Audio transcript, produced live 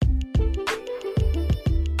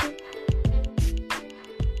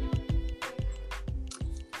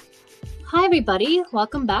everybody.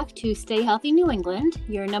 Welcome back to Stay Healthy New England,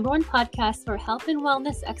 your number one podcast for health and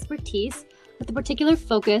wellness expertise with a particular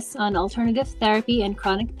focus on alternative therapy and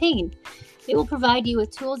chronic pain. It will provide you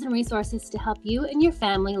with tools and resources to help you and your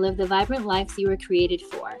family live the vibrant lives you were created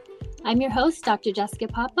for. I'm your host, Dr. Jessica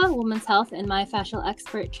Papa, women's health and myofascial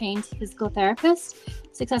expert, trained physical therapist,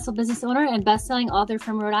 successful business owner, and best-selling author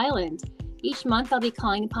from Rhode Island. Each month, I'll be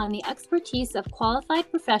calling upon the expertise of qualified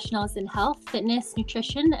professionals in health, fitness,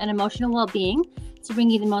 nutrition, and emotional well-being to bring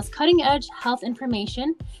you the most cutting-edge health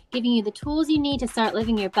information, giving you the tools you need to start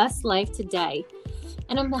living your best life today.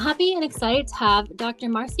 And I'm happy and excited to have Dr.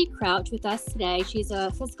 Marcy Crouch with us today. She's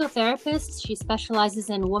a physical therapist. She specializes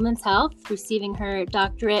in women's health, receiving her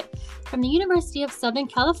doctorate from the University of Southern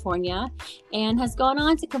California, and has gone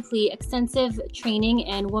on to complete extensive training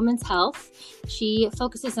in women's health. She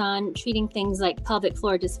focuses on treating things like pelvic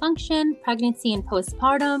floor dysfunction, pregnancy and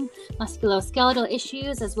postpartum, musculoskeletal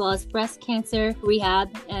issues, as well as breast cancer, rehab,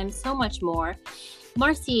 and so much more.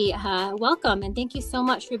 Marcy, welcome, and thank you so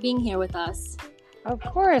much for being here with us. Of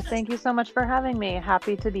course. Thank you so much for having me.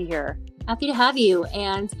 Happy to be here. Happy to have you.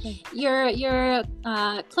 And your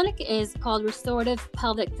clinic is called Restorative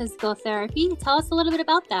Pelvic Physical Therapy. Tell us a little bit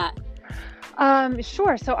about that.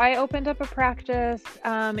 Sure. So I opened up a practice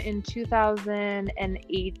in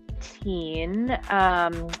 2018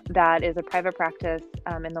 that is a private practice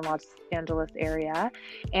in the Los Angeles area.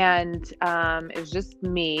 And it was just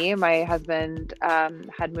me. My husband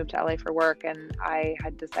had moved to LA for work, and I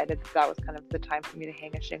had decided that was kind of the time for me to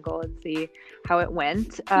hang a shingle and see how it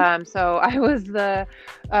went. So I was the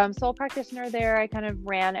sole practitioner there. I kind of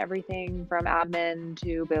ran everything from admin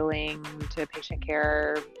to billing to patient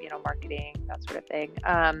care, marketing, that sort of thing.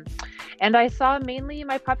 And I saw mainly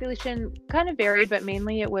my population kind of varied, but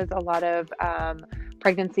mainly it was a lot of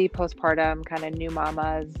pregnancy, postpartum, kind of new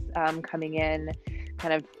mamas coming in,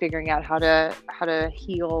 kind of figuring out how to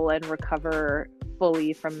heal and recover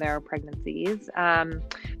fully from their pregnancies.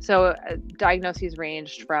 So diagnoses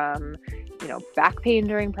ranged from, back pain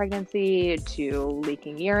during pregnancy to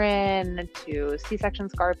leaking urine to C-section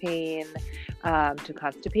scar pain, to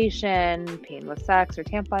constipation, pain with sex or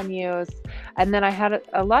tampon use. And then I had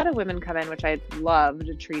a lot of women come in, which I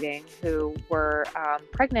loved treating, who were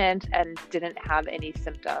pregnant and didn't have any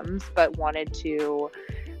symptoms, but wanted to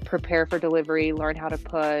prepare for delivery, learn how to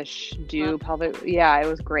push, do pelvic. Yeah, it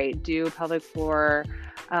was great. Do pelvic floor,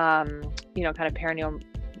 kind of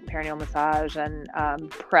perineal massage and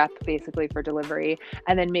prep basically for delivery,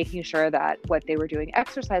 and then making sure that what they were doing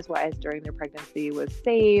exercise-wise during their pregnancy was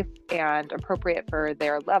safe and appropriate for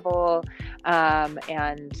their level,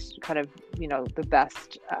 and kind of, the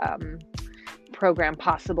best program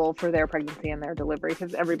possible for their pregnancy and their delivery,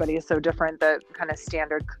 because everybody is so different. The kind of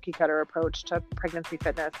standard cookie cutter approach to pregnancy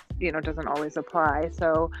fitness, doesn't always apply.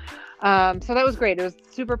 So that was great. It was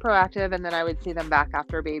super proactive. And then I would see them back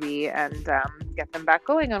after a baby and get them back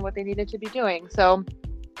going on what they needed to be doing. So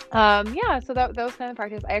so that was kind of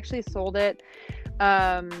practice. I actually sold it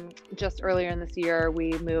just earlier in this year.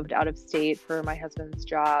 We moved out of state for my husband's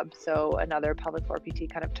job, so another pelvic floor PT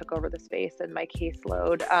kind of took over the space and my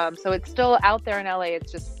caseload. So it's still out there in LA.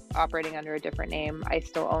 It's just operating under a different name. I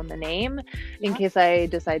still own the name in case I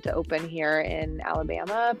decide to open here in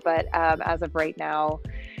Alabama, but as of right now,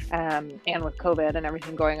 and with COVID and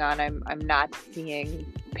everything going on, I'm not seeing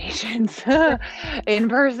patients in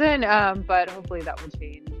person, but hopefully that will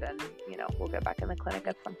change, and we'll get back in the clinic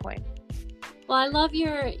at some point. Well, I love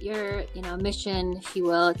your mission, if you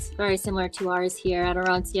will. It's very similar to ours here at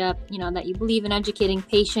Orontia, that you believe in educating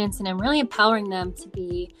patients and really empowering them to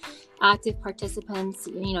be active participants.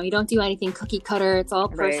 You don't do anything cookie cutter. It's all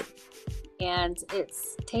personal. Right. And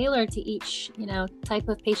it's tailored to each, type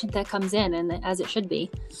of patient that comes in, and as it should be.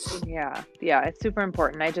 Yeah, it's super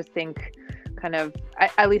important. I just think kind of,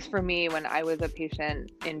 at least for me, when I was a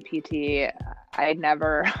patient in PT, I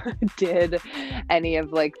never did any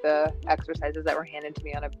of like the exercises that were handed to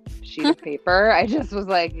me on a sheet of paper. I just was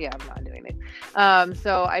like, I'm not doing it.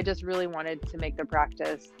 So I just really wanted to make the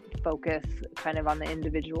practice focus kind of on the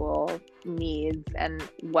individual needs and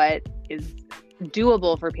what is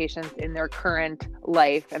doable for patients in their current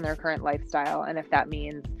life and their current lifestyle. And if that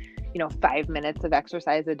means 5 minutes of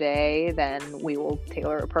exercise a day, then we will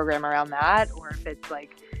tailor a program around that. Or if it's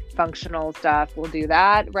like functional stuff, we'll do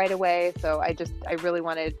that right away. So I really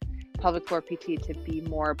wanted pelvic floor PT to be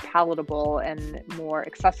more palatable and more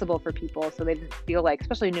accessible for people, so they didn't feel like,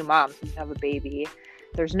 especially new moms who have a baby,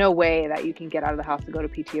 there's no way that you can get out of the house to go to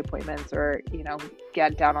PT appointments or,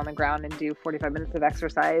 get down on the ground and do 45 minutes of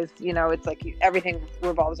exercise. It's like everything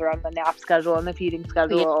revolves around the nap schedule and the feeding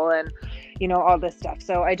schedule and, all this stuff.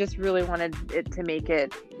 So I just really wanted it to make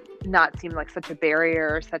it not seem like such a barrier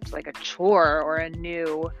or such like a chore or a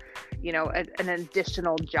new, an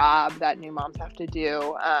additional job that new moms have to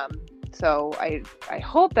do. So I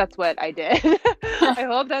hope that's what I did. I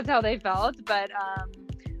hope that's how they felt. But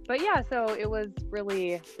yeah, so it was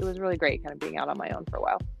really great kind of being out on my own for a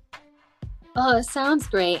while. Oh, it sounds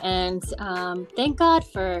great. And thank God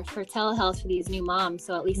for telehealth for these new moms.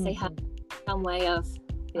 So at least they have some way of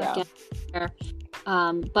getting there.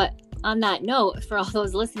 But on that note, for all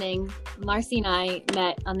those listening, Marcy and I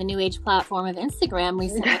met on the New Age platform of Instagram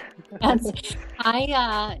recently. And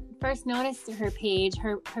I first noticed her page.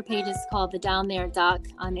 Her page is called the Down There Doc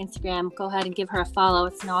on Instagram. Go ahead and give her a follow.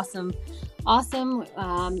 It's an awesome,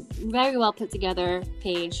 very well put together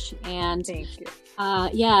page. And thank you.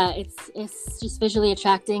 It's just visually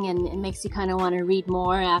attracting, and it makes you kind of want to read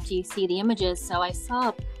more after you see the images. So I saw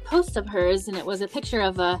a post of hers, and it was a picture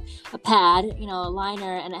of a pad, a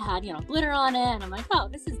liner, and it had, glitter on it. And I'm like, oh,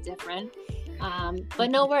 this is different.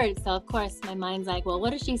 But no words. So of course my mind's like, well,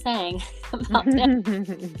 what is she saying about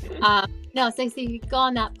that? No, so if you go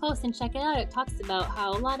on that post and check it out, it talks about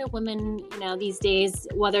how a lot of women, these days,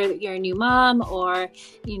 whether you're a new mom or,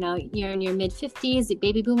 you're in your mid 50s,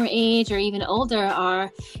 baby boomer age, or even older,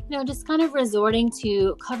 are, just kind of resorting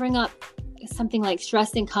to covering up something like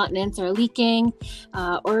stress incontinence or leaking,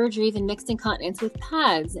 urge, or even mixed incontinence with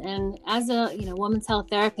pads. And as a, women's health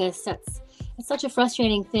therapist, it's such a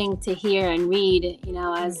frustrating thing to hear and read,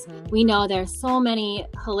 as we know there's so many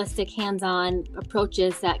holistic hands-on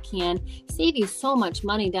approaches that can save you so much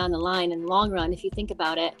money down the line in the long run if you think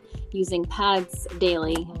about it, using pads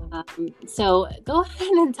daily. So go ahead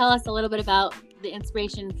and tell us a little bit about the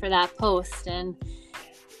inspiration for that post and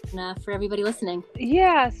for everybody listening.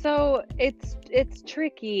 Yeah, so it's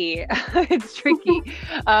tricky. It's tricky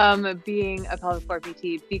being a pelvic floor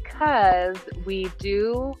PT, because we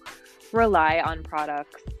do rely on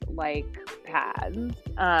products like pads,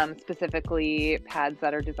 specifically pads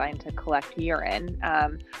that are designed to collect urine.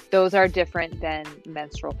 Those are different than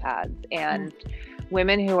menstrual pads, and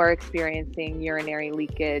women who are experiencing urinary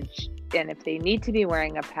leakage, and if they need to be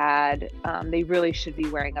wearing a pad, they really should be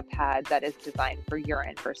wearing a pad that is designed for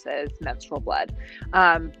urine versus menstrual blood,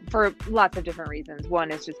 for lots of different reasons.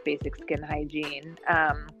 One is just basic skin hygiene.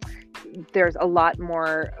 There's a lot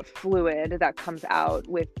more fluid that comes out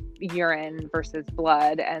with urine versus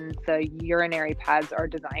blood, and the urinary pads are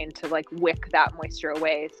designed to like wick that moisture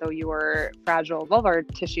away, so your fragile vulvar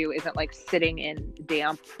tissue isn't like sitting in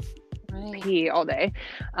damp pee all day.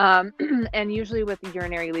 And usually with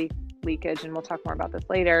urinary leakage, and we'll talk more about this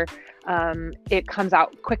later, it comes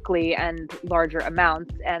out quickly and larger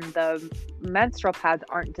amounts, and the menstrual pads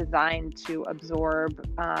aren't designed to absorb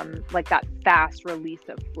like that fast release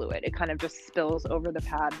of fluid. It kind of just spills over the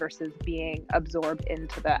pad versus being absorbed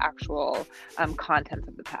into the actual contents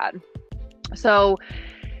of the pad. So,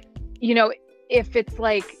 if it's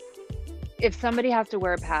like, if somebody has to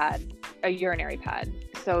wear a urinary pad,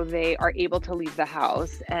 so they are able to leave the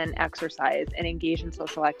house and exercise and engage in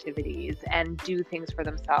social activities and do things for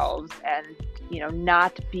themselves, and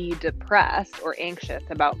not be depressed or anxious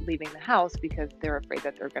about leaving the house because they're afraid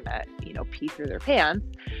that they're gonna pee through their pants,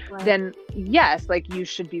 then yes, like you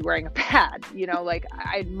should be wearing a pad. Like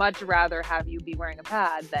I'd much rather have you be wearing a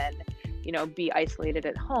pad than be isolated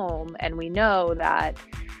at home. And we know that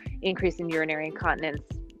increasing urinary incontinence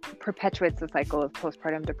perpetuates the cycle of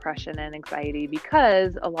postpartum depression and anxiety,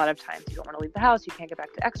 because a lot of times you don't want to leave the house, you can't get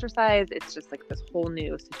back to exercise. It's just like this whole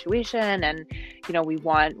new situation, and we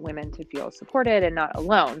want women to feel supported and not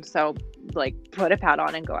alone. So like put a pad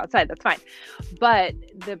on and go outside, that's fine. But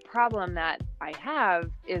the problem that I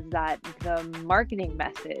have is that the marketing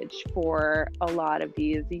message for a lot of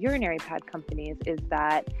these urinary pad companies is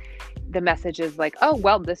that the message is like, oh,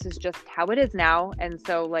 well, this is just how it is now. And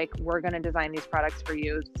so like, we're going to design these products for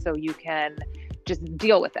you so you can just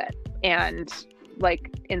deal with it. And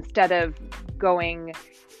like, instead of going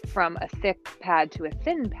from a thick pad to a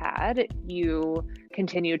thin pad, you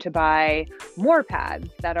continue to buy more pads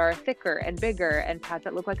that are thicker and bigger, and pads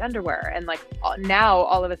that look like underwear. And like now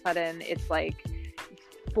all of a sudden it's like,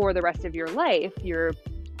 for the rest of your life, you're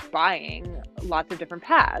buying lots of different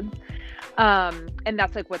pads. And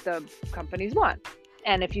that's like what the companies want.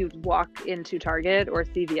 And if you walk into Target or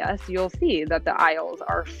CVS, you'll see that the aisles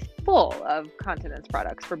are full of continence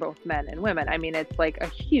products for both men and women. I mean, it's like a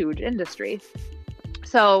huge industry.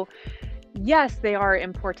 So yes, they are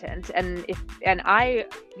important. And I,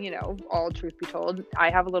 all truth be told, I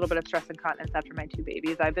have a little bit of stress incontinence after my two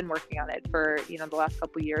babies. I've been working on it for, the last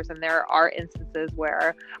couple of years. And there are instances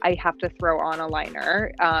where I have to throw on a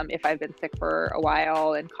liner if I've been sick for a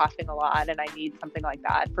while and coughing a lot and I need something like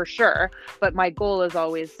that, for sure. But my goal is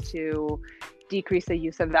always to decrease the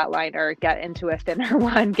use of that liner, get into a thinner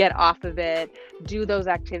one, get off of it, do those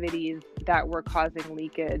activities that were causing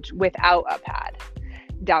leakage without a pad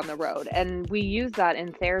down the road. And we use that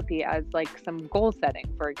in therapy as like some goal setting.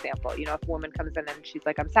 For example, if a woman comes in and she's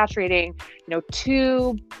like, I'm saturating,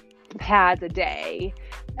 2 pads a day,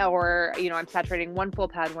 or, I'm saturating 1 full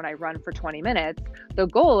pad when I run for 20 minutes. The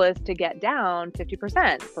goal is to get down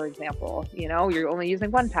 50%, for example. You're only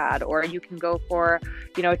using 1 pad, or you can go for,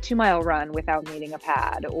 a 2-mile run without needing a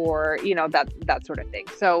pad, or, that sort of thing.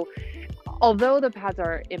 So although the pads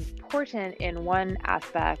are important in one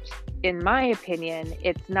aspect, in my opinion,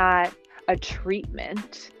 it's not a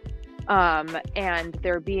treatment. And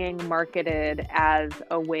they're being marketed as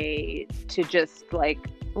a way to just like,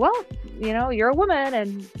 well, you're a woman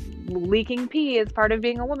and leaking pee is part of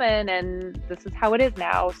being a woman and this is how it is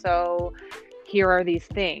now. So here are these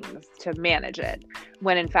things to manage it,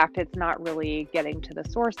 when in fact it's not really getting to the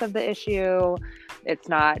source of the issue. It's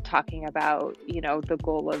not talking about, the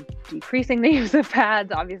goal of decreasing the use of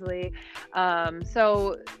pads, obviously.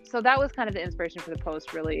 So that was kind of the inspiration for the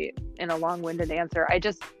post, really, in a long-winded answer. I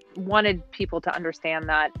just wanted people to understand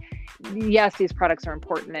that, yes, these products are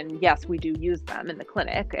important, and yes, we do use them in the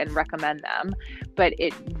clinic and recommend them, but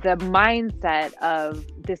the mindset of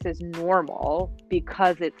this is normal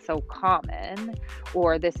because it's so common,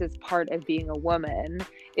 or this is part of being a woman,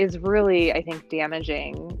 is really, I think,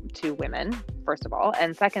 damaging to women, first of all.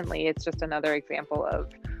 And secondly, it's just another example of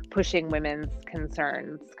pushing women's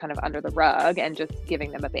concerns kind of under the rug and just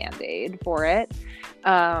giving them a Band-Aid for it.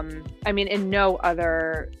 In no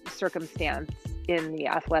other circumstance in the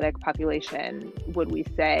athletic population would we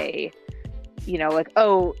say, like,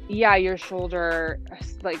 oh yeah, your shoulder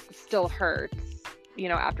like still hurts,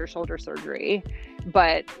 after shoulder surgery,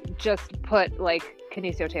 but just put like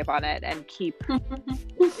kinesio tape on it and keep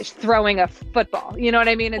throwing a football. You know what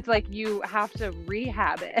I mean? It's like you have to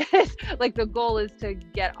rehab it. Like the goal is to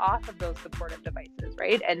get off of those supportive devices,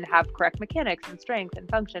 right? And have correct mechanics and strength and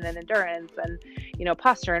function and endurance and,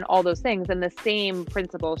 posture and all those things. And the same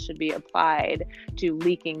principle should be applied to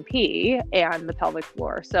leaking pee and the pelvic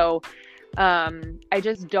floor. So I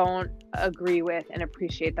just don't agree with and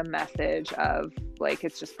appreciate the message of like,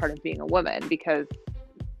 it's just part of being a woman, because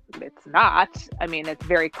it's not. It's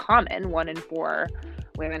very common. 1 in 4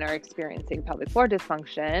 women are experiencing pelvic floor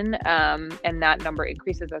dysfunction, and that number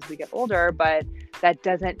increases as we get older, but that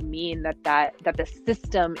doesn't mean that the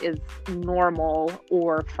system is normal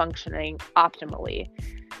or functioning optimally.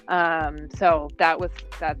 So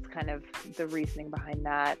that's kind of the reasoning behind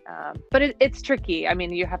that. But it's tricky.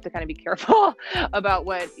 You have to kind of be careful about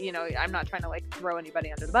what, I'm not trying to like throw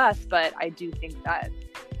anybody under the bus, but I do think that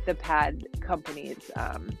the pad companies,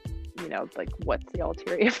 like what's the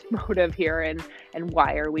ulterior motive here, and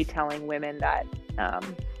why are we telling women that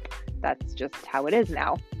that's just how it is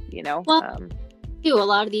now, Well, a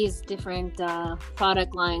lot of these different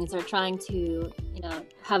product lines are trying to,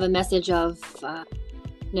 have a message of,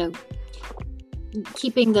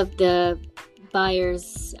 keeping the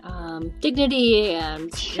buyer's dignity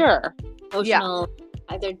and sure, emotional.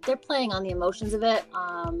 Yeah. They're playing on the emotions of it.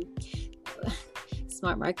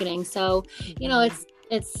 Smart marketing. So,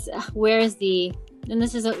 it's where's the, and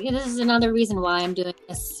this is another reason why I'm doing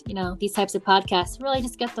this, these types of podcasts, really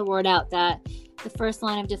just get the word out that the first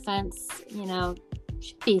line of defense,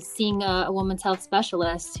 should be seeing a women's health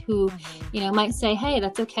specialist who, might say, hey,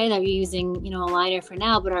 that's okay that you're using, a liner for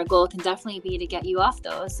now, but our goal can definitely be to get you off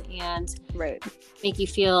those and right. make you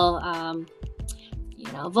feel,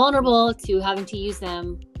 vulnerable to having to use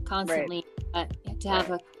them constantly, right. But to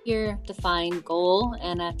have a clear, defined goal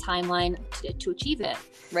and a timeline to achieve it.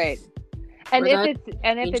 Right. And if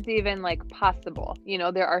it's even like possible,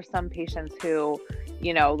 there are some patients who,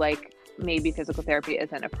 like maybe physical therapy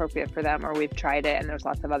isn't appropriate for them, or we've tried it and there's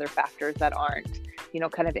lots of other factors that aren't,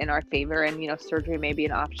 kind of in our favor, and, surgery may be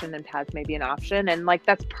an option and pads may be an option. And like,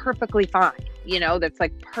 that's perfectly fine. That's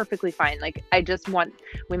like perfectly fine. Like, I just want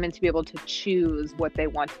women to be able to choose what they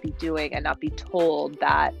want to be doing and not be told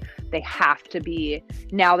that they have to be,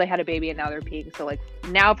 now they had a baby and now they're peeing. So like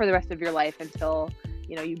now for the rest of your life until,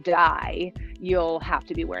 you die, you'll have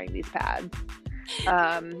to be wearing these pads.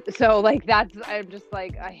 So like I'm just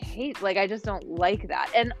like, I just don't like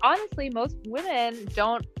that. And honestly, most women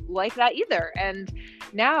don't like that either. And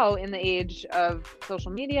now in the age of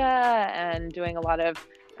social media and doing a lot of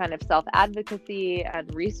kind of self-advocacy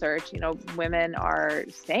and research, women are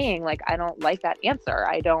saying like, I don't like that answer.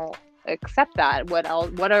 I don't accept that. What else?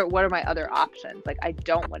 What are my other options? Like, I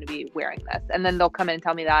don't want to be wearing this. And then they'll come in and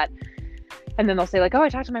tell me that. And then they'll say like, oh, I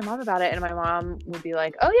talked to my mom about it. And my mom would be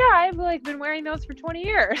like, oh yeah, I've like been wearing those for 20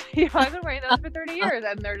 years. I've been wearing those for 30 years.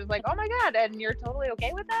 And they're just like, oh my God. And you're totally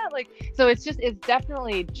okay with that? Like, so it's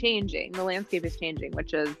definitely changing. The landscape is changing,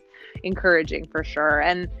 which is encouraging for sure.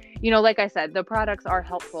 And, like I said, the products are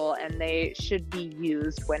helpful and they should be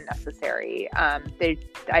used when necessary.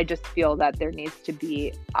 I just feel that there needs to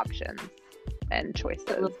be options and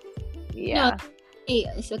choices. Yeah.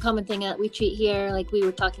 A common thing that we treat here, like we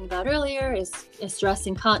were talking about earlier, is stress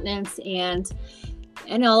incontinence, and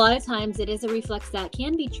a lot of times it is a reflex that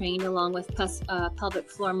can be trained along with pelvic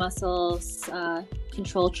floor muscles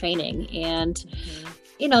control training. And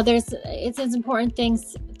it's important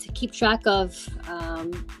things to keep track of,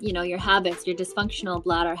 your habits, your dysfunctional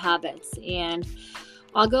bladder habits. And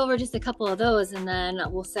I'll go over just a couple of those, and then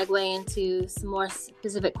we'll segue into some more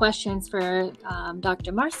specific questions for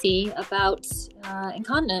Dr. Marcy about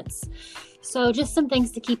incontinence. So just some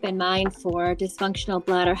things to keep in mind for dysfunctional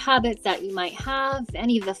bladder habits that you might have.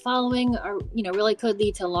 Any of the following are, really could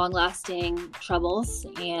lead to long-lasting troubles.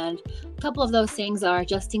 And a couple of those things are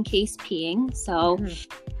just in case peeing. So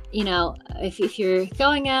if you're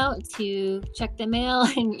going out to check the mail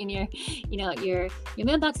and your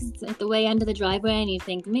mailbox is at the way end of the driveway and you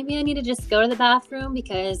think maybe I need to just go to the bathroom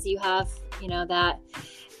because you have, that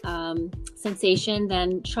sensation,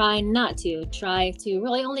 then try to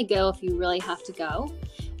really only go if you really have to go.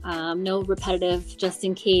 No repetitive just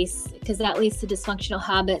in case, because that leads to dysfunctional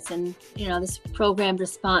habits and, this programmed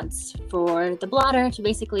response for the bladder to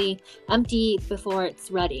basically empty before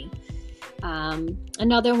it's ready.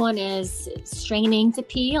 Another one is straining to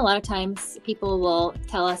pee. A lot of times people will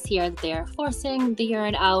tell us here that they're forcing the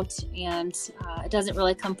urine out and it doesn't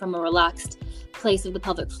really come from a relaxed place of the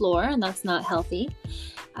pelvic floor, and that's not healthy.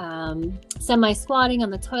 Semi-squatting on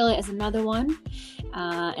the toilet is another one.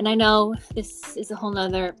 And I know this is a whole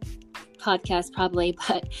nother podcast probably,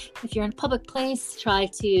 but if you're in a public place, try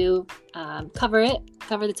to cover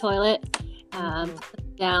the toilet,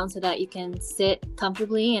 down so that you can sit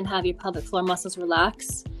comfortably and have your pelvic floor muscles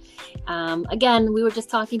relax. Again, we were just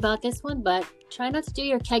talking about this one, but try not to do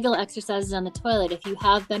your Kegel exercises on the toilet. If you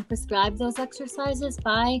have been prescribed those exercises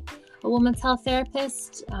by a women's health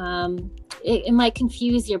therapist, it might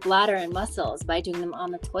confuse your bladder and muscles by doing them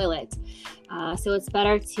on the toilet. So it's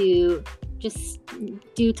better to just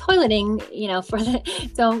do toileting,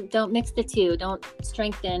 don't mix the two. Don't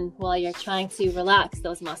strengthen while you're trying to relax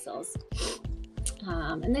those muscles.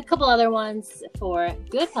 And a couple other ones for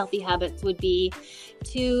good healthy habits would be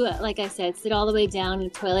to, like I said, sit all the way down in the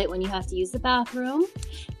toilet when you have to use the bathroom.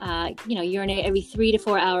 Urinate every 3 to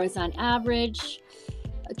 4 hours on average.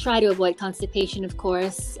 Try to avoid constipation, of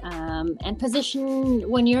course, and position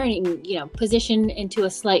when urinating, position into a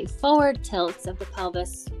slight forward tilt of the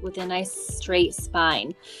pelvis with a nice straight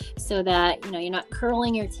spine so that, you're not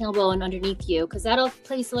curling your tailbone underneath you, because that'll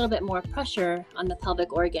place a little bit more pressure on the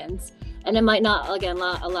pelvic organs. And it might not, again,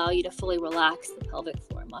 allow you to fully relax the pelvic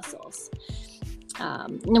floor muscles.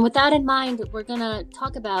 And with that in mind, we're going to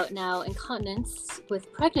talk about now incontinence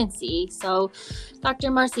with pregnancy. So,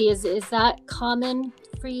 Dr. Marcy, is that common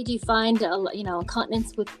for you? Do you find,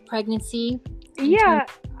 incontinence with pregnancy? Yeah,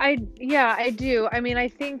 I do. I mean, I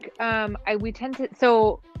think we tend to,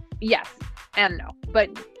 so yes and no,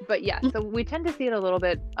 but yes. So we tend to see it a little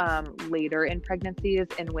bit later in pregnancies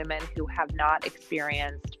in women who have not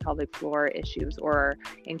experienced pelvic floor issues or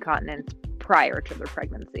incontinence prior to their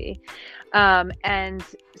pregnancy. And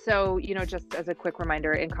so, just as a quick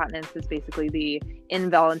reminder, incontinence is basically the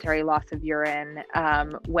involuntary loss of urine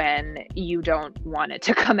when you don't want it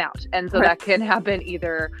to come out. And so that can happen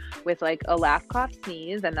either with like a laugh, cough,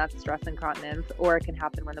 sneeze, and that's stress incontinence, or it can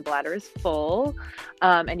happen when the bladder is full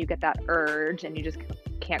and you get that urge and you just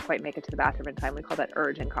can't quite make it to the bathroom in time. We call that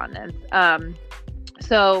urge incontinence.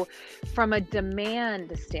 So from a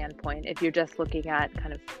demand standpoint, if you're just looking at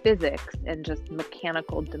kind of physics and just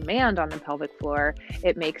mechanical demand on the pelvic floor,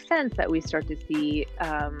 it makes sense that we start to see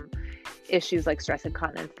issues like stress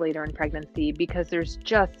incontinence later in pregnancy, because there's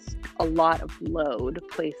just a lot of load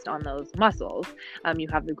placed on those muscles. You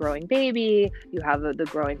have the growing baby, you have the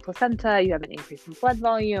growing placenta, you have an increase in blood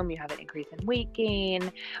volume, you have an increase in weight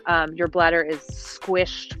gain, your bladder is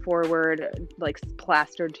squished forward, like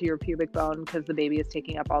plastered to your pubic bone because the baby is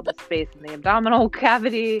taking up all the space in the abdominal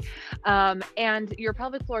cavity, and your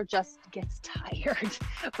pelvic floor just gets tired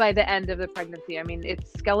by the end of the pregnancy. I mean,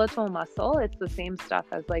 it's skeletal muscle. It's the same stuff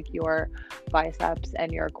as like your biceps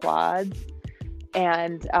and your quads.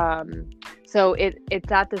 And so it's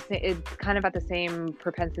kind of at the same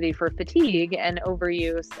propensity for fatigue and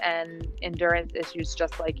overuse and endurance issues,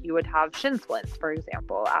 just like you would have shin splints, for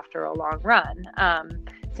example, after a long run.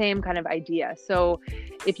 Same kind of idea. So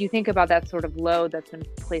if you think about that sort of load that's been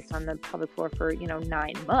placed on the pelvic floor for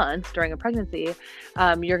 9 months during a pregnancy,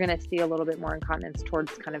 you're going to see a little bit more incontinence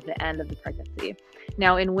towards kind of the end of the pregnancy.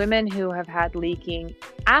 Now, in women who have had leaking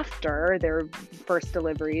after their first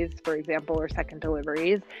deliveries, for example, or second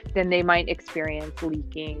deliveries, then they might experience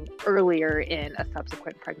leaking earlier in a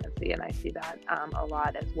subsequent pregnancy. And I see that a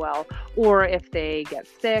lot as well. Or if they get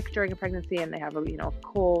sick during a pregnancy and they have a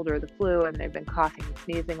cold or the flu and they've been coughing and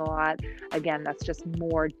sneezing a lot, again, that's just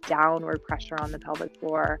more downward pressure on the pelvic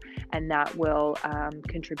floor, and that will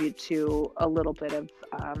contribute to a little bit of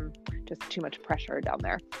just too much pressure down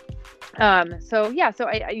there. So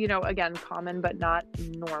I again, common but not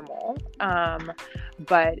normal.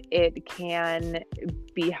 But it can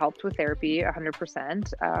be helped with therapy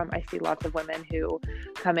 100%. I see lots of women who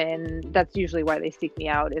come in. That's usually why they seek me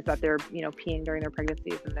out, is that they're, peeing during their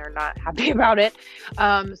pregnancies and they're not happy about it.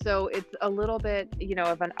 So it's a little bit,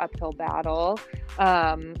 of an uphill battle,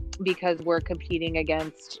 because we're competing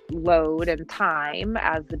against load and time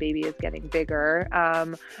as the baby is getting bigger.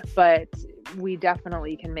 But we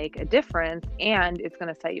definitely can make a difference, and it's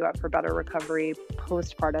going to set you up for better recovery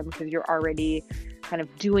postpartum, because you're already kind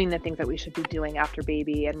of doing the things that we should be doing after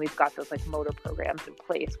baby, and we've got those like motor programs in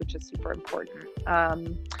place, which is super important.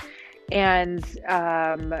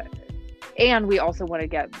 And we also want to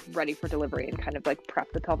get ready for delivery and kind of like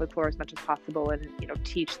prep the pelvic floor as much as possible, and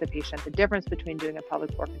teach the patient the difference between doing a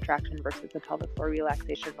pelvic floor contraction versus a pelvic floor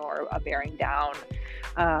relaxation or a bearing down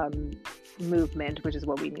movement, which is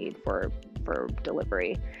what we need for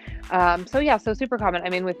delivery. So super common. I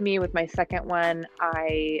mean, with my second one,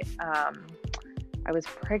 I was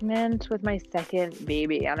pregnant with my second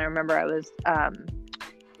baby, and I remember I was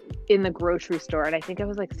in the grocery store, and I think I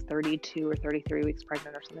was like 32 or 33 weeks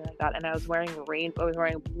pregnant or something like that, and I was wearing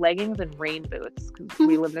leggings and rain boots, because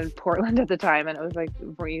we lived in Portland at the time, and it was like,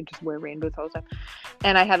 you just wear rain boots all the time.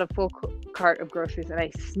 And I had a full cart of groceries, and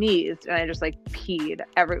I sneezed, and I just like peed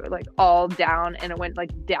everywhere, like all down, and it went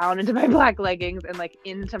like down into my black leggings and like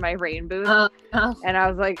into my rain boots. And I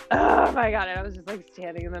was like, oh my God. And I was just like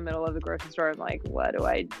standing in the middle of the grocery store and like, what do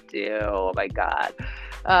I do? Oh my God.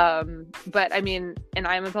 But I mean, and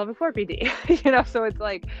I'm a pelvic floor PT, so it's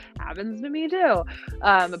like, happens to me too.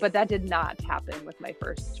 But that did not happen with my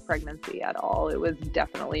first pregnancy at all. It was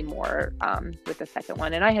definitely more, with the second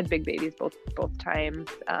one. And I had big babies both times.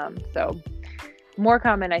 So more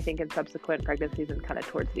common, I think, in subsequent pregnancies and kind of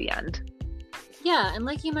towards the end. Yeah. And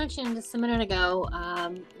like you mentioned just a minute ago,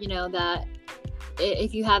 that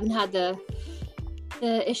if you haven't had the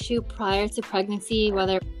issue prior to pregnancy,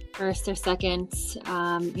 whether first or second,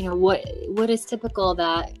 what is typical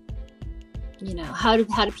that, how do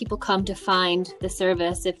people come to find the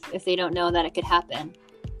service if they don't know that it could happen?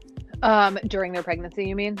 During their pregnancy,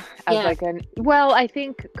 you mean? I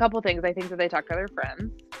think a couple things. I think that they talk to their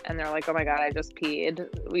friends and they're like, oh my God, I just peed,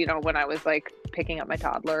 when I was like picking up my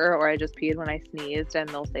toddler, or I just peed when I sneezed, and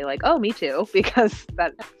they'll say like, oh, me too, because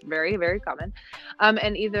that's very, very common.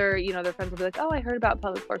 And either, their friends will be like, oh, I heard about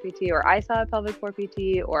pelvic floor PT, or I saw a pelvic floor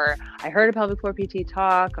PT, or I heard a pelvic floor PT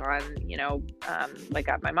talk on, like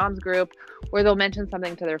at my mom's group, or they'll mention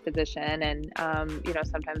something to their physician. And,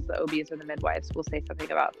 sometimes the OBs or the midwives will say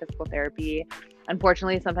something about physical therapy.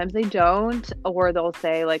 Unfortunately, sometimes they don't, or they'll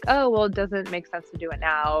say like, oh, well, it doesn't make sense to do it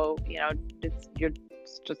now.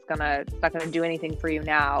 It's not gonna do anything for you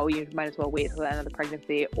now. You might as well wait till the end of the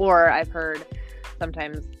pregnancy. Or I've heard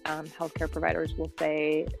sometimes healthcare providers will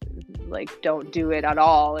say like, don't do it at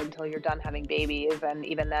all until you're done having babies, and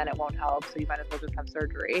even then it won't help, so you might as well just have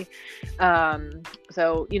surgery.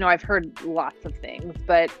 So I've heard lots of things,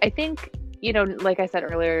 but I think, like I said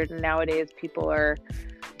earlier, nowadays people are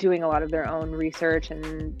doing a lot of their own research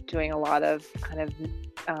and doing a lot of kind of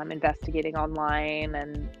investigating online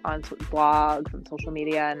and on blogs and social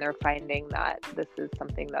media, and they're finding that this is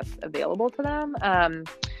something that's available to them.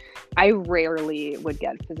 I rarely would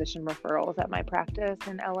get physician referrals at my practice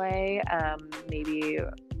in LA, maybe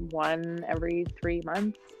one every 3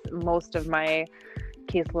 months. Most of my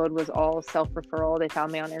caseload was all self-referral. They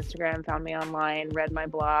found me on Instagram, found me online, read my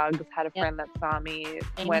blogs, had a friend that saw me.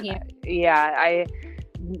 I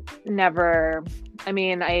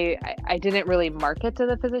didn't really market to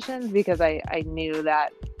the physicians, because I knew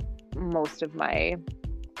that most of my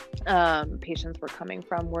patients were coming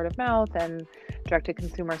from word of mouth and direct to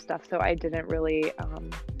consumer stuff. So I didn't really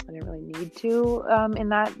need to in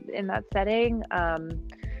that setting.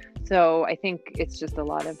 So I think it's just a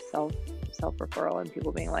lot of self-referral and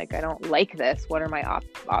people being like, I don't like this. What are my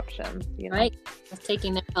options? Right. Just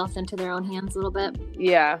taking their health into their own hands a little bit.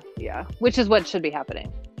 Yeah. Which is what should be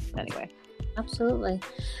happening anyway. Absolutely.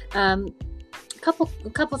 A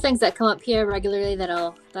couple things that come up here regularly that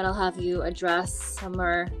I'll have you address. Some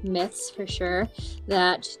are myths for sure.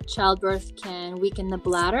 That childbirth can weaken the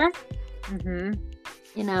bladder. Mm-hmm.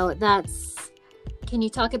 Can you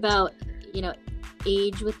talk about,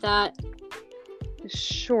 age with that?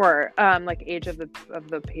 Sure. Like age of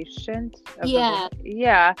the patient.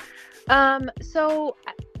 Yeah. So,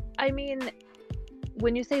 I mean,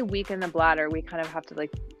 when you say weaken the bladder, we kind of have to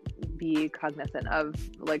like be cognizant of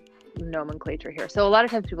like nomenclature here. So a lot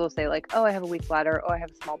of times people say like, oh, I have a weak bladder. Oh, I have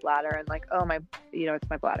a small bladder. And like, oh, it's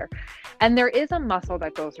my bladder. And there is a muscle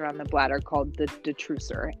that goes around the bladder called the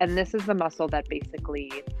detrusor. And this is the muscle that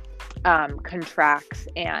basically contracts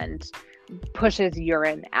and pushes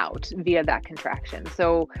urine out via that contraction.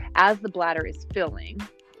 So as the bladder is filling,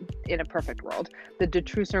 in a perfect world, the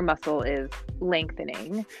detrusor muscle is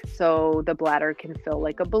lengthening, so the bladder can fill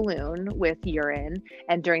like a balloon with urine.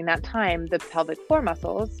 And during that time, the pelvic floor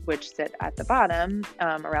muscles, which sit at the bottom,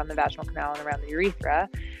 around the vaginal canal and around the urethra,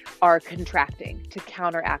 are contracting to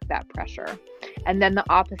counteract that pressure. And then the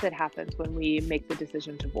opposite happens when we make the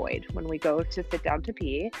decision to void. When we go to sit down to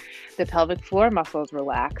pee, the pelvic floor muscles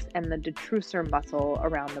relax and the detrusor muscle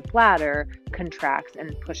around the bladder contracts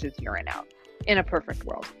and pushes urine out. In a perfect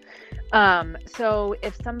world. So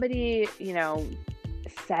if somebody,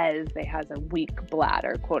 says they has a weak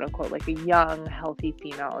bladder, quote unquote, like a young, healthy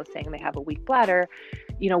female is saying they have a weak bladder,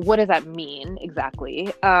 what does that mean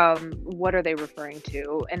exactly? What are they referring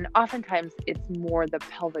to? And oftentimes it's more the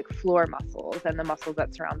pelvic floor muscles and the muscles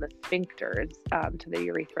that surround the sphincters to the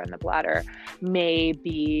urethra and the bladder may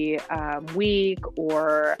be weak,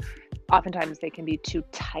 or oftentimes they can be too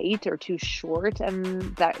tight or too short and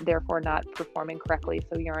that therefore not performing correctly.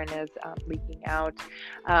 So urine is leaking out,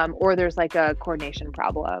 or there's like a coordination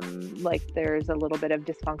problem, like there's a little bit of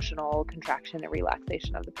dysfunctional contraction and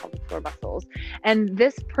relaxation of the pelvic floor muscles. And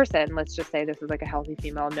this person, let's just say this is like a healthy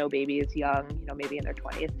female, no babies, young, maybe in their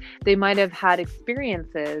 20s, they might have had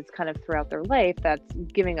experiences kind of throughout their life that's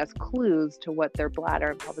giving us clues to what their bladder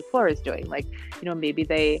and pelvic floor is doing. Like, maybe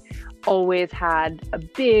they always had a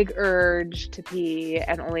big urge to pee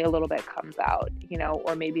and only a little bit comes out,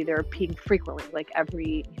 or maybe they're peeing frequently, like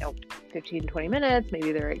every, 15, 20 minutes,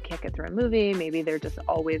 maybe they can't get through a movie, maybe they're just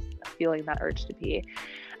always feeling that urge to pee.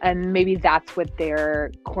 And maybe that's what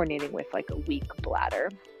they're coordinating with, like a weak bladder.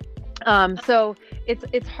 So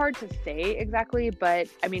it's hard to say exactly, but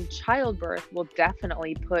I mean, childbirth will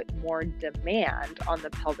definitely put more demand on the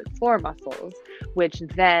pelvic floor muscles, which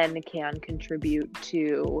then can contribute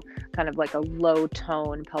to kind of like a low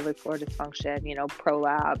tone pelvic floor dysfunction,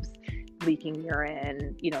 prolapse, leaking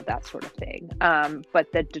urine, that sort of thing.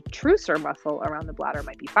 But the detrusor muscle around the bladder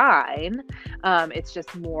might be fine. It's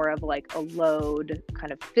just more of like a load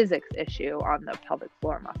kind of physics issue on the pelvic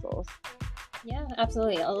floor muscles. Yeah,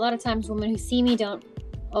 absolutely. A lot of times women who see me don't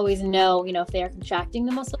always know, if they are contracting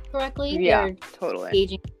the muscle correctly. Yeah, they're totally.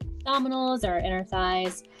 Engaging abdominals or inner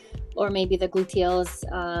thighs, or maybe the gluteals,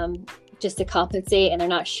 just to compensate, and they're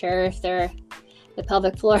not sure if the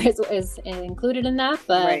pelvic floor is included in that,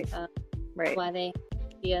 but right. Why they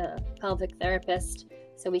be a pelvic therapist,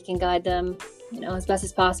 so we can guide them, as best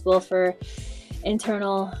as possible for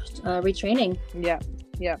internal retraining.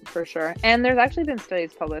 Yeah, for sure. And there's actually been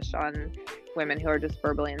studies published on women who are just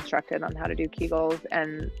verbally instructed on how to do Kegels,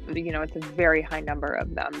 and it's a very high number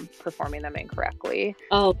of them performing them incorrectly.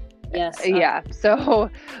 Oh, yes. Yeah.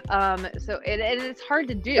 So it's hard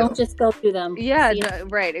to do. Don't just go through them. Yeah. No,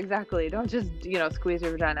 right. Exactly. Don't just squeeze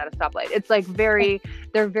your vagina at a stoplight. It's like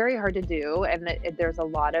they're very hard to do, and there's a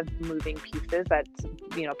lot of moving pieces that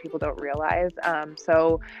people don't realize.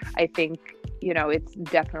 So I think it's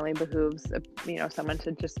definitely behooves someone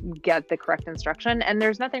to just get the correct instruction, and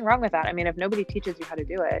there's nothing wrong with that. I mean, if nobody teaches you how to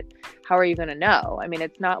do it, how are you going to know? I mean,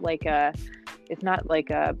 it's not like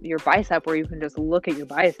your bicep where you can just look at your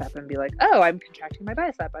bicep and be like, oh, I'm contracting my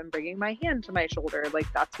bicep, I'm bringing my hand to my shoulder. Like,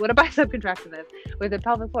 that's what a bicep contraction is. With the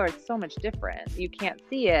pelvic floor, it's so much different. You can't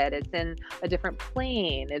see it. It's in a different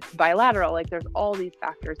plane. It's bilateral. Like, there's all these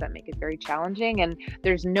factors that make it very challenging, and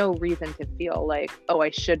there's no reason to feel like, oh, I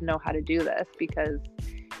should know how to do this, because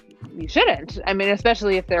you shouldn't. I mean,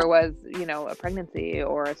 especially if there was, a pregnancy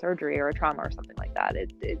or a surgery or a trauma or something like that,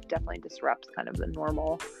 it definitely disrupts kind of the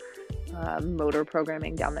normal motor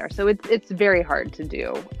programming down there. So it's very hard to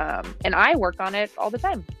do. And I work on it all the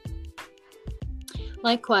time.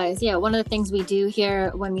 Likewise. Yeah. One of the things we do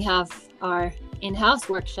here when we have our in-house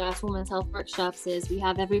workshops, women's health workshops, is we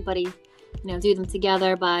have everybody do them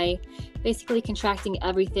together by basically contracting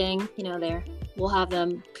everything. We'll have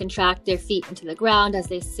them contract their feet into the ground as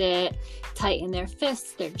they sit, tighten their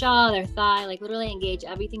fists, their jaw, their thigh, like literally engage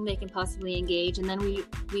everything they can possibly engage. And then we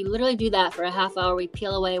literally do that for a half hour. We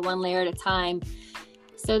peel away one layer at a time.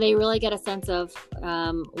 So they really get a sense of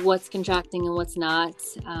what's contracting and what's not.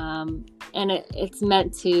 And it's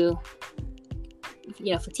meant to,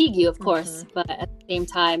 fatigue you, of course, but at the same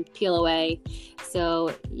time, peel away.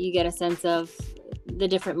 So you get a sense of the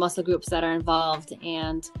different muscle groups that are involved.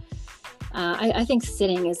 And I think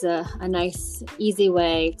sitting is a nice, easy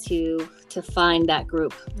way to find that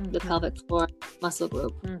group, the pelvic floor muscle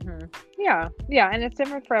group. Yeah. And it's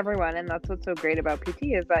different for everyone. And that's what's so great about PT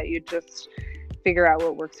is that you just figure out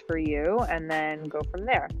what works for you and then go from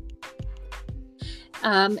there.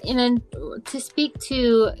 And then to speak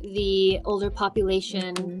to the older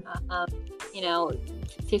population,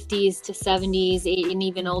 50s to 70s and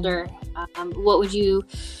even older, what would you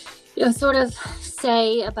sort of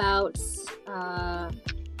say about,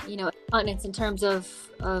 incontinence in terms of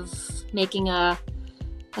making a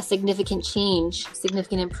significant change,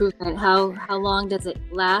 significant improvement? How long does it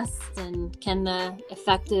last? And can the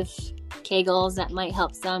effective Kegels that might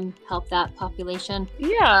help that population?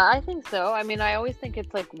 Yeah, I think so. I mean, I always think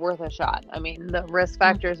it's like worth a shot. I mean, the risk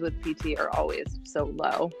factors with PT are always so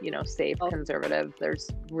low, safe, conservative. There's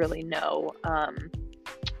really no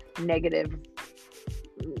negative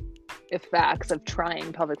effects of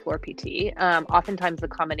trying pelvic floor PT. Oftentimes the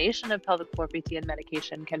combination of pelvic floor PT and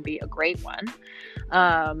medication can be a great one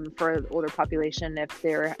for the older population if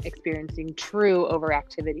they're experiencing true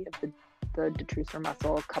overactivity of the detrusor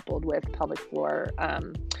muscle coupled with pelvic floor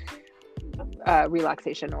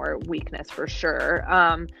relaxation or weakness for sure.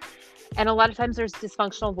 And a lot of times there's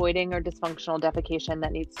dysfunctional voiding or dysfunctional defecation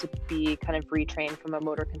that needs to be kind of retrained from a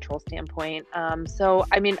motor control standpoint. So,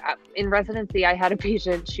 I mean, in residency, I had a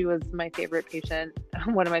patient, she was my favorite patient,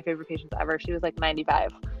 one of my favorite patients ever. She was like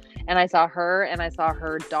 95. And I saw her and I saw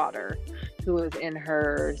her daughter, who was in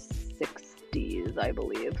her 60s, I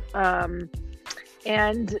believe.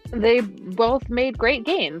 And they both made great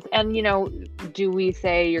gains. And, do we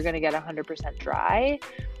say you're going to get 100% dry?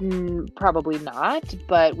 Probably not,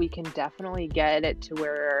 but we can definitely get it to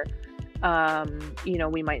where,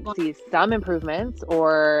 we might see some improvements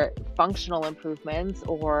or functional improvements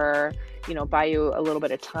or, buy you a little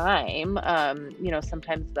bit of time.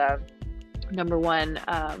 Sometimes the number one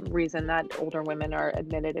reason that older women are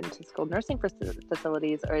admitted into skilled nursing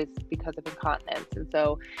facilities is because of incontinence. And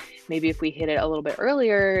so maybe if we hit it a little bit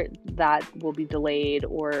earlier, that will be delayed,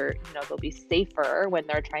 or, they'll be safer when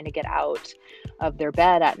they're trying to get out of their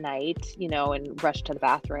bed at night, and rush to the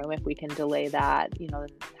bathroom. If we can delay that,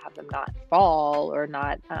 and have them not fall or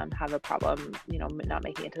not have a problem, not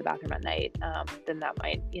making it to the bathroom at night, then that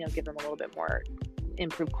might, give them a little bit more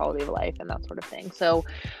improved quality of life and that sort of thing. So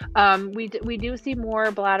we do see more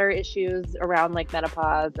bladder issues around like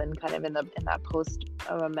menopause and kind of in that post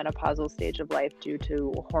menopausal stage of life due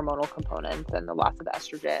to hormonal components and the loss of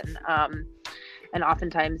estrogen. And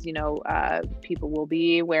oftentimes, people will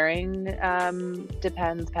be wearing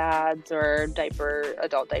Depends pads or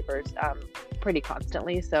adult diapers pretty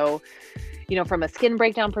constantly. So from a skin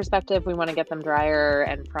breakdown perspective, we want to get them drier,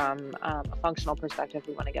 and from a functional perspective,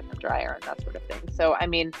 we want to get them drier and that sort of thing. So, I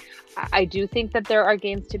mean, I do think that there are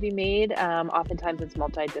gains to be made. Oftentimes it's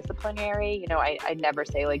multidisciplinary. I never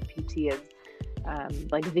say like PT is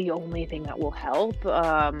like the only thing that will help.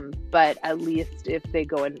 But at least if they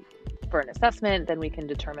go in for an assessment, then we can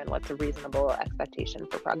determine what's a reasonable expectation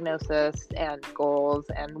for prognosis and goals,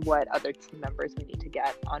 and what other team members we need to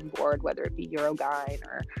get on board, whether it be urogyne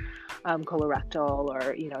or colorectal,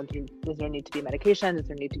 or does there need to be medication, does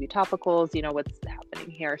there need to be topicals, what's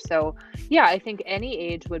happening here. So yeah, I think any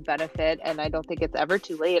age would benefit, and I don't think it's ever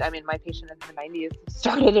too late. I mean, my patient in her 90s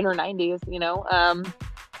started in her 90s,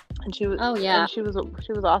 and she was and she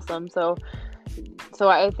was awesome. So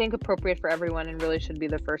I think appropriate for everyone, and really should be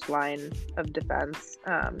the first line of defense,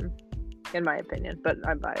 in my opinion, but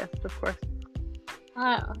I'm biased, of course.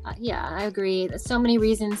 Yeah, I agree. So many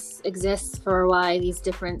reasons exist for why these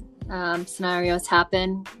different scenarios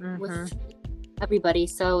happen with everybody.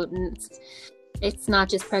 So it's not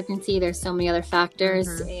just pregnancy. There's so many other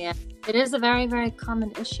factors, and it is a very, very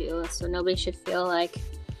common issue. So nobody should feel like,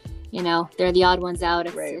 they're the odd ones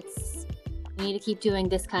out. We need to keep doing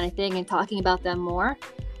this kind of thing and talking about them more,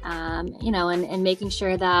 and making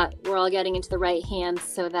sure that we're all getting into the right hands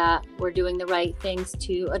so that we're doing the right things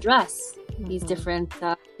to address, these different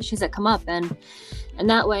issues that come up. And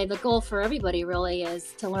that way, the goal for everybody really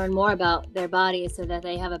is to learn more about their bodies so that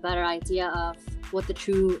they have a better idea of what the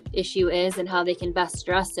true issue is and how they can best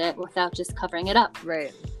address it without just covering it up.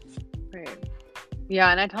 Right.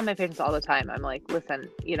 Yeah, and I tell my patients all the time, I'm like, listen,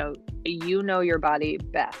 you know your body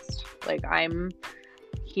best. Like, I'm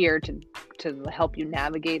here to help you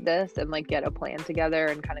navigate this and like get a plan together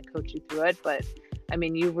and kind of coach you through it. But I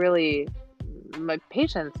mean, my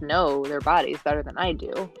patients know their bodies better than I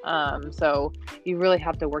do. So you really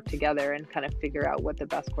have to work together and kind of figure out what the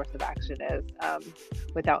best course of action is,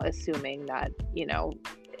 without assuming that,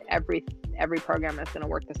 every program is going to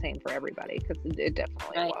work the same for everybody, because it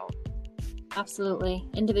definitely won't. Absolutely.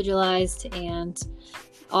 Individualized, and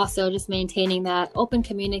also just maintaining that open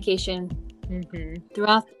communication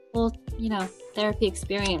throughout the whole, therapy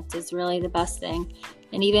experience is really the best thing.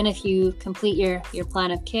 And even if you complete your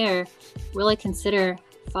plan of care, really consider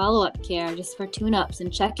follow-up care just for tune-ups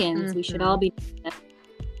and check-ins. We should all be doing that.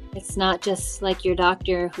 It's not just like your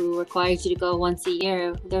doctor who requires you to go once a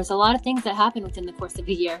year. There's a lot of things that happen within the course of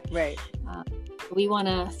a year. Right. We want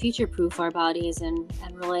to future-proof our bodies and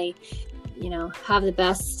really, have the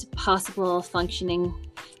best possible functioning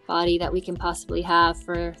body that we can possibly have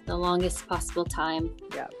for the longest possible time.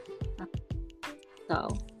 Yeah. So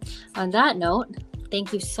on that note,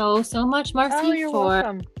 thank you so much, Marcy, for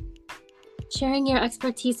welcome. Sharing your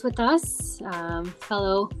expertise with us,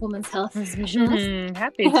 fellow women's health specialist.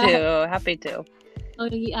 Happy to. Oh,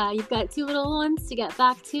 you've got 2 little ones to get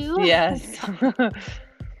back to. Yes.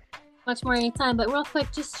 Much more anytime, but real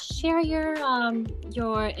quick, just share your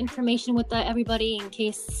information with everybody in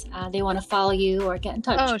case they want to follow you or get in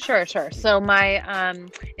touch. Oh, sure. So my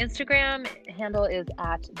Instagram handle is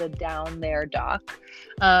 @thedowntheredoc,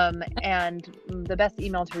 and the best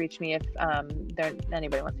email to reach me if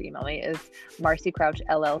anybody wants to email me is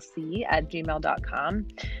marcycrouchllc@gmail.com.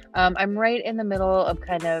 I'm right in the middle of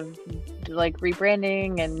kind of like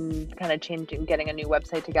rebranding and kind of getting a new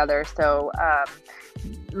website together. So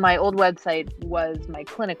my old website was my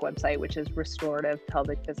clinic website, which is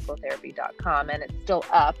restorativepelvicphysicaltherapy.com, and it's still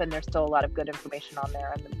up, and there's still a lot of good information on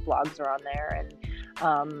there, and the blogs are on there, and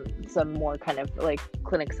some more kind of like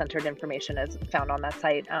clinic-centered information is found on that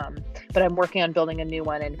site. But I'm working on building a new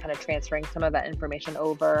one and kind of transferring some of that information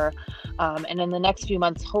over. And in the next few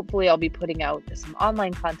months, hopefully I'll be putting out some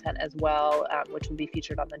online content as well, which will be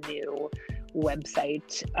featured on the new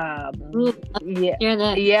website.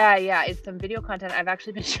 Yeah. It's some video content I've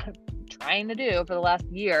actually been trying to do for the last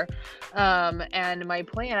year. And my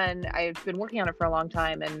plan, I've been working on it for a long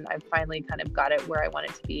time, and I've finally kind of got it where I want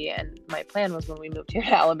it to be. And my plan was when we moved here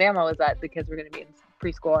to Alabama was that because we're going to be in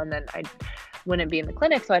preschool, and then I wouldn't be in the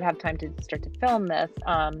clinic, so I'd have time to start to film this.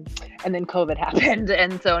 And then COVID happened,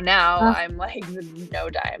 and so now I'm like no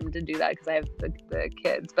time to do that because I have the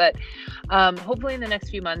kids. But hopefully in the next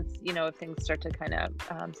few months, if things start to kind of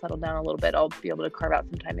settle down a little bit, I'll be able to carve out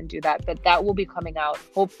some time and do that. But that will be coming out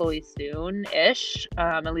hopefully soon-ish,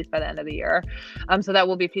 at least by the end of the year. So that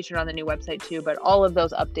will be featured on the new website too. But all of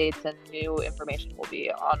those updates and new information will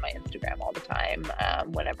be on my Instagram all the time,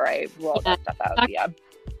 whenever I roll that stuff out. Yeah.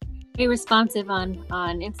 Very responsive on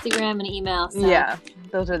Instagram and email. So yeah,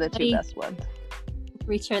 those are the 2 best ones.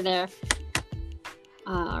 Reach her there.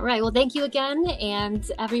 All right. Well, thank you again. And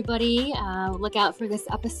everybody, look out for this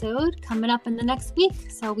episode coming up in the next week.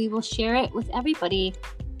 So we will share it with everybody.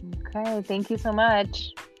 Okay. Thank you so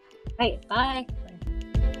much. All right. Bye.